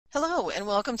Hello, and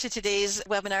welcome to today's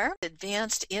webinar,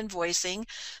 Advanced Invoicing,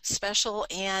 Special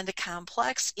and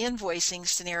Complex Invoicing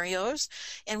Scenarios.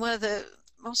 And one of the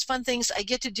most fun things I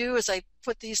get to do as I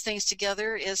put these things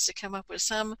together is to come up with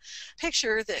some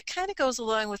picture that kind of goes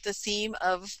along with the theme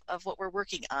of what we're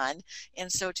working on.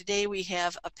 And so today we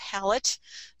have a palette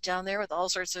down there with all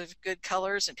sorts of good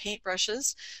colors and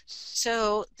paintbrushes.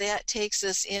 So that takes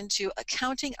us into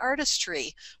accounting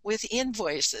artistry with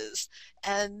invoices.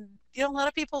 And a lot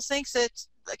of people think that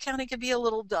accounting can be a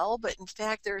little dull, but in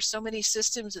fact, there are so many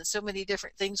systems and so many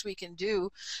different things we can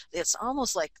do. It's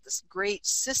almost like this great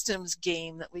systems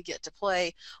game that we get to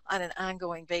play on an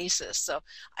ongoing basis. So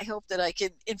I hope that I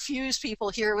can infuse people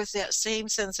here with that same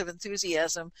sense of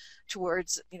enthusiasm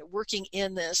towards working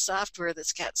in this software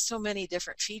that's got so many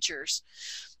different features.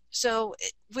 So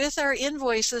with our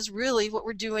invoices, really what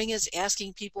we're doing is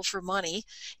asking people for money,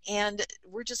 and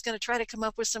we're just going to try to come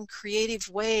up with some creative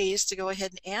ways to go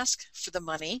ahead and ask for the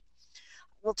money.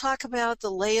 We'll talk about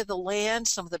the lay of the land,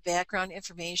 some of the background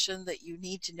information that you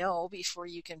need to know before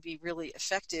you can be really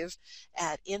effective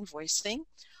at invoicing.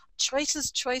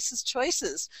 Choices, choices,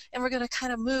 choices. And we're going to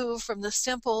kind of move from the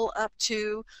simple up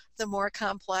to the more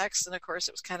complex. And of course,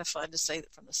 it was kind of fun to say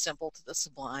that from the simple to the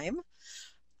sublime.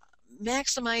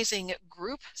 Maximizing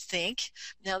groupthink.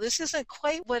 Now, this isn't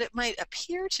quite what it might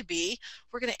appear to be.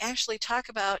 We're going to actually talk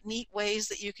about neat ways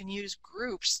that you can use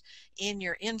groups in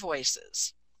your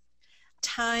invoices.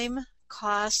 Time,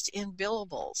 cost, and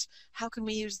billables. How can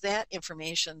we use that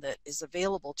information that is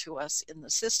available to us in the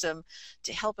system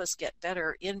to help us get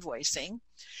better invoicing?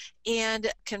 And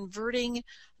converting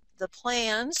the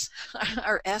plans,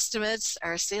 our estimates,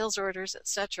 our sales orders,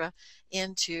 etc.,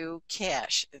 into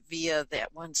cash via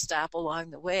that one stop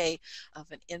along the way of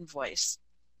an invoice.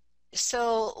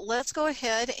 So let's go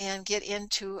ahead and get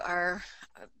into our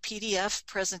PDF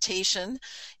presentation.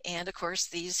 And of course,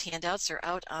 these handouts are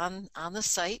out on the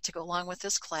site to go along with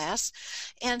this class.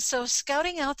 And so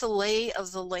scouting out the lay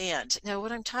of the land. Now,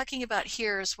 what I'm talking about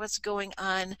here is what's going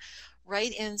on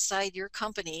right inside your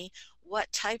company,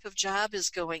 what type of job is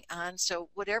going on. So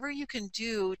whatever you can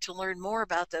do to learn more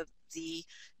about the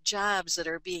jobs that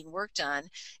are being worked on.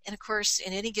 And of course,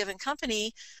 in any given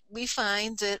company, we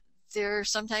find that there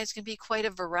sometimes can be quite a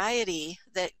variety,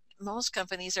 that most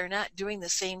companies are not doing the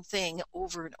same thing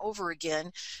over and over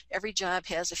again. Every job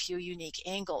has a few unique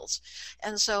angles.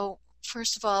 And so,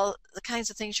 first of all, the kinds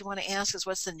of things you want to ask is,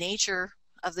 what's the nature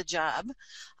of the job?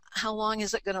 How long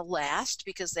is it going to last?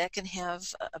 Because that can have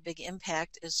a big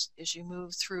impact as you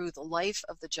move through the life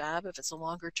of the job if it's a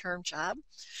longer term job.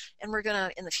 And we're going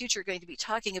to, in the future, going to be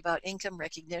talking about income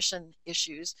recognition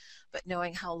issues, but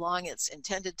knowing how long it's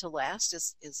intended to last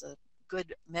is a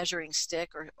good measuring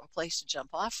stick or a place to jump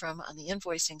off from on the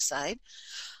invoicing side.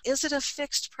 Is it a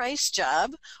fixed price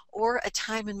job or a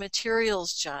time and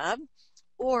materials job,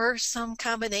 or some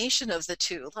combination of the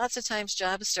two? Lots of times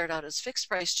jobs start out as fixed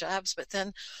price jobs, but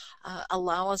then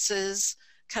allowances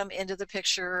come into the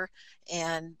picture,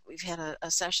 and we've had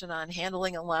a session on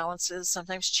handling allowances.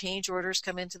 Sometimes change orders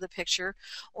come into the picture,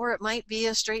 or it might be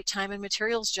a straight time and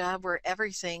materials job where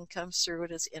everything comes through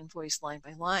it as invoiced line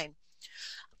by line.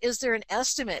 Is there an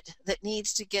estimate that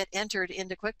needs to get entered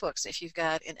into QuickBooks? If you've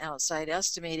got an outside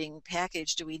estimating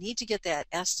package, do we need to get that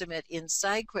estimate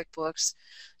inside QuickBooks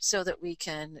so that we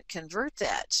can convert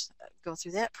that, go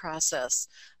through that process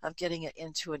of getting it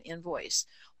into an invoice?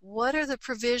 What are the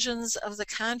provisions of the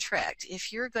contract?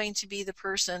 If you're going to be the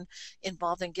person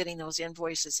involved in getting those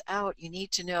invoices out, you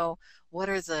need to know what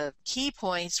are the key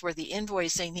points where the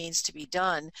invoicing needs to be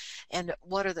done, and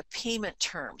what are the payment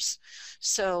terms.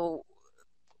 So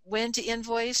when to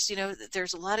invoice,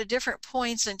 there's a lot of different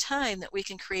points in time that we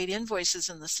can create invoices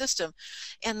in the system.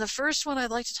 And the first one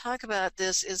I'd like to talk about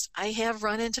this is, I have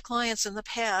run into clients in the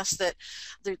past that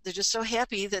they're just so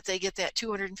happy that they get that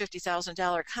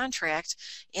 $250,000 contract,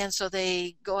 and so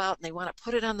they go out and they want to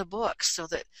put it on the books so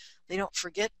that they don't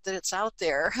forget that it's out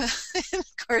there. And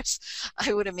of course,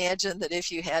 I would imagine that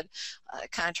if you had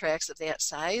contracts of that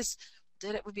size,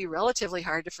 that it would be relatively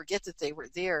hard to forget that they were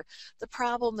there. The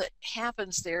problem that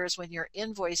happens there is when you're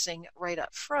invoicing right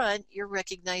up front, you're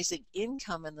recognizing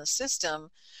income in the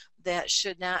system that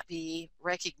should not be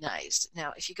recognized.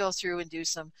 Now, if you go through and do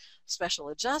some special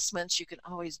adjustments, you can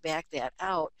always back that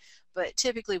out. But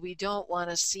typically, we don't want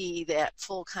to see that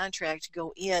full contract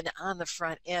go in on the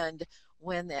front end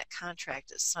when that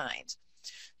contract is signed.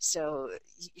 So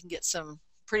you can get some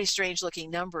pretty strange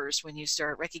looking numbers when you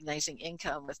start recognizing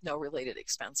income with no related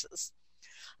expenses.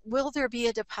 Will there be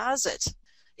a deposit?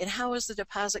 And how is the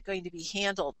deposit going to be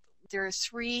handled? There are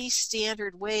 3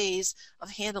 standard ways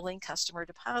of handling customer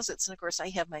deposits. And of course, I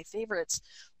have my favorites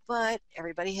but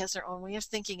everybody has their own way of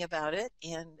thinking about it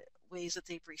and ways that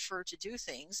they prefer to do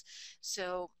things.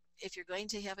 So if you're going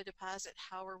to have a deposit,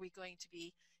 how are we going to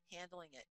be handling it?